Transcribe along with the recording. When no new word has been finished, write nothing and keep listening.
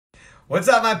What's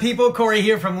up, my people? Corey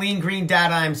here from Lean Green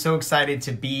Dad. I'm so excited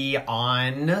to be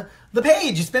on the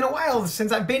page. It's been a while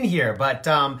since I've been here, but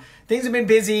things have been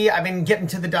busy. I've been getting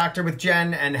to the doctor with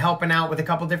Jen and helping out with a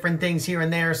couple different things here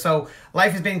and there. So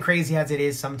life has been crazy as it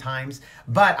is sometimes.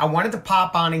 But I wanted to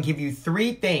pop on and give you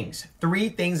three things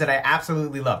that I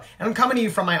absolutely love. And I'm coming to you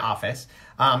from my office.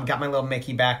 Got my little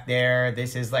Mickey back there.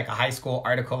 This is like a high school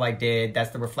article I did. That's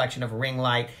the reflection of a ring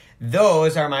light.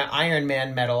 Those are my Iron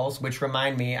Man medals, which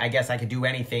remind me, I guess I could do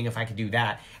anything if I could do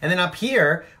that. And then up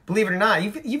here, believe it or not,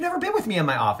 you've never been with me in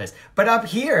my office, but up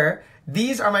here,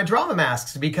 these are my drama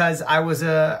masks because I was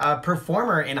a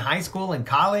performer in high school and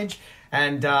college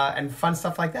and fun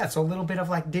stuff like that. So a little bit of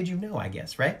like, did you know, I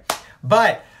guess, right?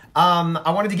 But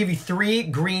I wanted to give you three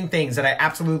green things that I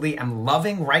absolutely am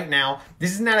loving right now.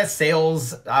 This is not a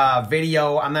sales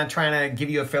video. I'm not trying to give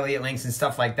you affiliate links and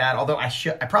stuff like that, although I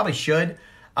probably should.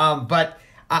 But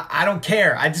I don't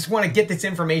care. I just want to get this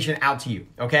information out to you.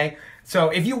 Okay. So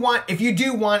if you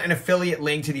do want an affiliate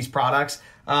link to these products,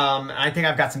 I think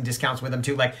I've got some discounts with them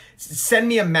too. Like send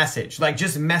me a message, like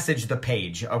just message the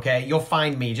page. Okay. You'll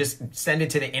find me, just send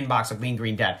it to the inbox of Lean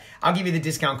Green Dad. I'll give you the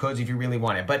discount codes if you really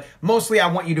want it, but mostly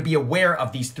I want you to be aware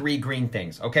of these three green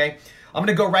things. Okay. I'm going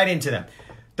to go right into them.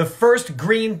 The first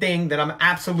green thing that I'm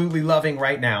absolutely loving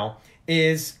right now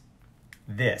is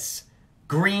this.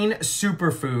 Green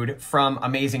superfood from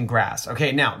Amazing Grass.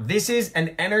 Okay, now this is an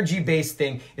energy-based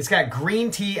thing. It's got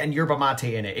green tea and yerba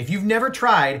mate in it. If you've never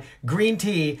tried green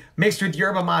tea mixed with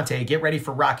yerba mate, get ready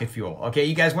for rocket fuel. Okay,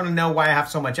 you guys want to know why I have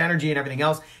so much energy and everything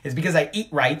else? It's because I eat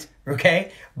right,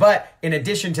 okay? But in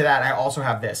addition to that, I also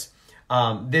have this.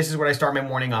 This is what I start my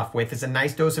morning off with. It's a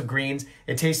nice dose of greens.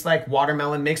 It tastes like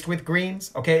watermelon mixed with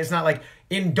greens, okay? It's not like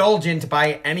indulgent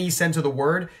by any sense of the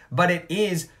word, but it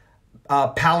is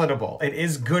palatable. It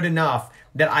is good enough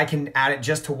that I can add it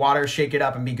just to water, shake it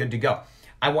up, and be good to go.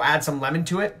 I will add some lemon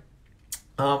to it,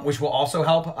 which will also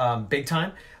help big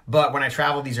time. But when I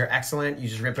travel, these are excellent. You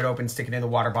just rip it open, stick it in the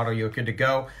water bottle, you're good to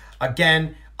go.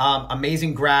 Again,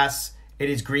 Amazing Grass. It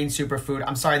is green superfood.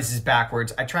 I'm sorry this is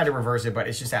backwards. I tried to reverse it, but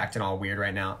it's just acting all weird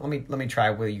right now. Let me try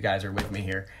while you guys are with me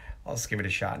here. I'll just give it a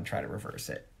shot and try to reverse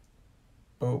it.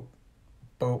 Boop.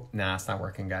 Boop. Nah, it's not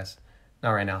working, guys.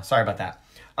 Not right now. Sorry about that.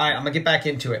 All right, I'm going to get back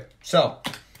into it. So,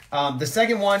 the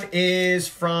second one is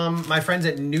from my friends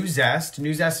at New Zest.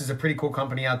 New Zest is a pretty cool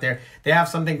company out there. They have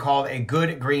something called a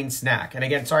Good Green Snack. And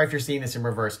again, sorry if you're seeing this in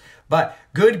reverse, but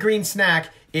Good Green Snack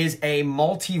is a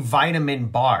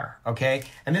multivitamin bar, okay?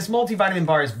 And this multivitamin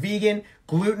bar is vegan,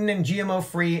 gluten and GMO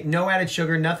free, no added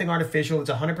sugar, nothing artificial. It's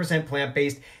 100%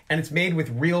 plant-based, and it's made with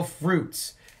real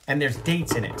fruits. And there's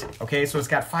dates in it, okay? So it's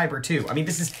got fiber too. I mean,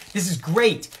 this is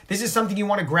great. This is something you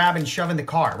want to grab and shove in the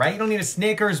car, right? You don't need a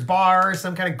Snickers bar or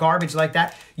some kind of garbage like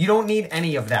that. You don't need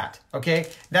any of that, okay?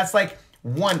 That's like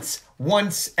once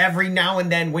every now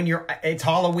and then when it's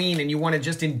Halloween and you want to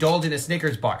just indulge in a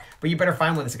Snickers bar. But you better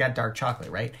find one that's got dark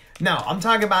chocolate, right? No, I'm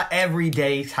talking about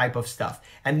everyday type of stuff.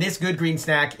 And this Good Green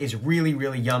Snack is really,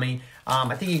 really yummy.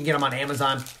 I think you can get them on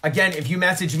Amazon. Again, if you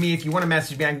message me, if you want to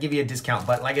message me, I can give you a discount.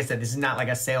 But like I said, this is not like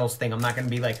a sales thing. I'm not going to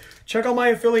be like, check out my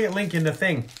affiliate link in the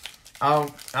thing.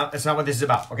 That's not what this is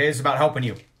about, okay? This is about helping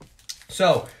you.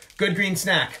 So, Good Green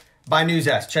Snack by New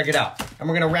Zest. Check it out. And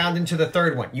we're going to round into the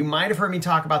third one. You might have heard me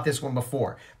talk about this one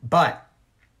before. But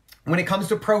when it comes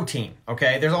to protein,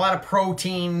 okay, there's a lot of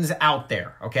proteins out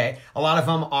there, okay? A lot of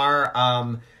them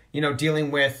are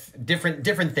dealing with different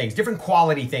things, different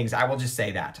quality things. I will just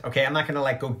say that, okay? I'm not going to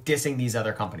like go dissing these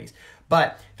other companies.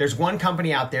 But there's one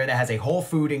company out there that has a whole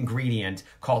food ingredient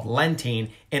called lentine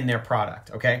in their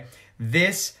product, okay?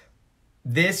 This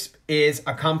is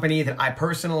a company that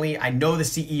I know the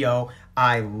CEO.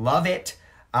 I love it.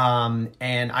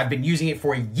 And I've been using it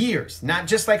for years, not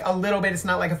just like a little bit. It's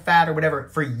not like a fad or whatever,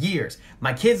 for years.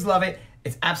 My kids love it.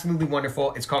 It's absolutely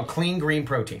wonderful. It's called Clean Green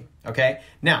Protein, okay?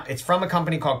 Now, it's from a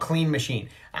company called Clean Machine.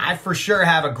 I for sure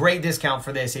have a great discount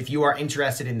for this if you are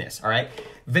interested in this, all right?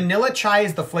 Vanilla chai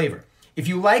is the flavor. If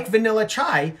you like vanilla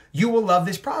chai, you will love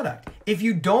this product. If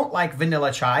you don't like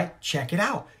vanilla chai, check it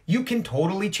out. You can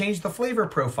totally change the flavor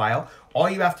profile. All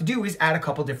you have to do is add a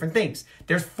couple different things.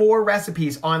 There's 4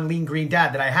 recipes on Lean Green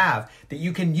Dad that I have that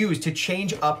you can use to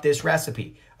change up this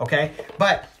recipe, okay?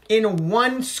 But in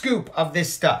one scoop of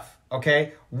this stuff,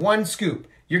 okay, one scoop,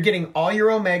 you're getting all your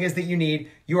omegas that you need.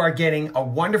 You are getting a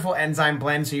wonderful enzyme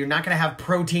blend, so you're not going to have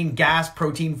protein gas,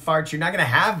 protein farts. You're not going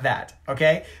to have that,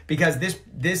 okay? Because this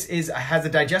has a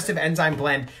digestive enzyme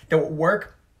blend that will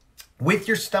work with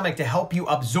your stomach to help you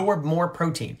absorb more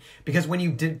protein. Because when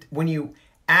you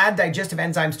add digestive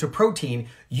enzymes to protein,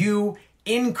 you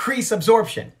increase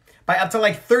absorption by up to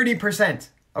like 30%.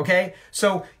 Okay,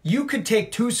 so you could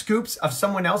take 2 scoops of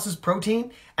someone else's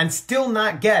protein and still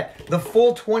not get the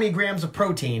full 20 grams of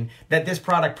protein that this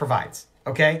product provides.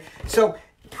 Okay, so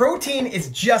protein is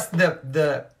just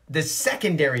the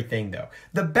secondary thing though.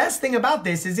 The best thing about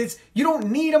this is you don't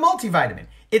need a multivitamin.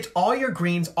 It's all your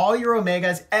greens, all your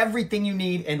omegas, everything you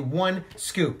need in 1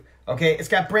 scoop. Okay, it's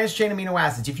got branched chain amino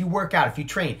acids. If you work out, if you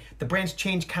train, the branched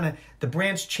chains kind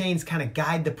of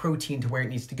guide the protein to where it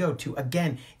needs to go to,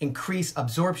 again, increase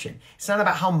absorption. It's not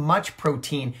about how much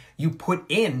protein you put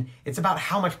in, it's about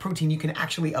how much protein you can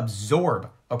actually absorb.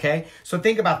 Okay, so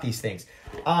think about these things.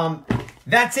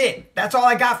 That's it. That's all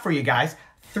I got for you guys.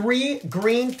 3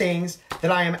 green things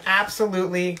that I am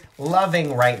absolutely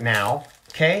loving right now.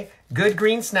 Okay, good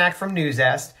green snack from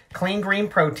Newzest. Clean green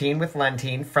protein with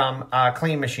lentine from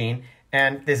Clean Machine.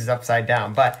 And this is upside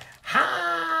down, but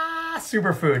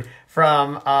superfood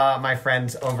from my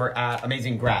friends over at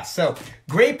Amazing Grass. So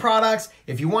great products.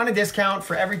 If you want a discount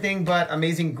for everything but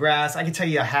Amazing Grass, I can tell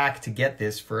you a hack to get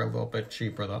this for a little bit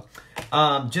cheaper though.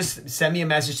 Just send me a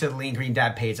message to the Lean Green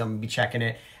Dad page. I'm gonna be checking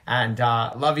it. And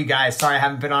love you guys. Sorry I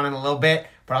haven't been on in a little bit,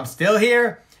 but I'm still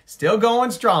here, still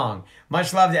going strong.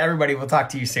 Much love to everybody. We'll talk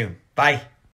to you soon. Bye.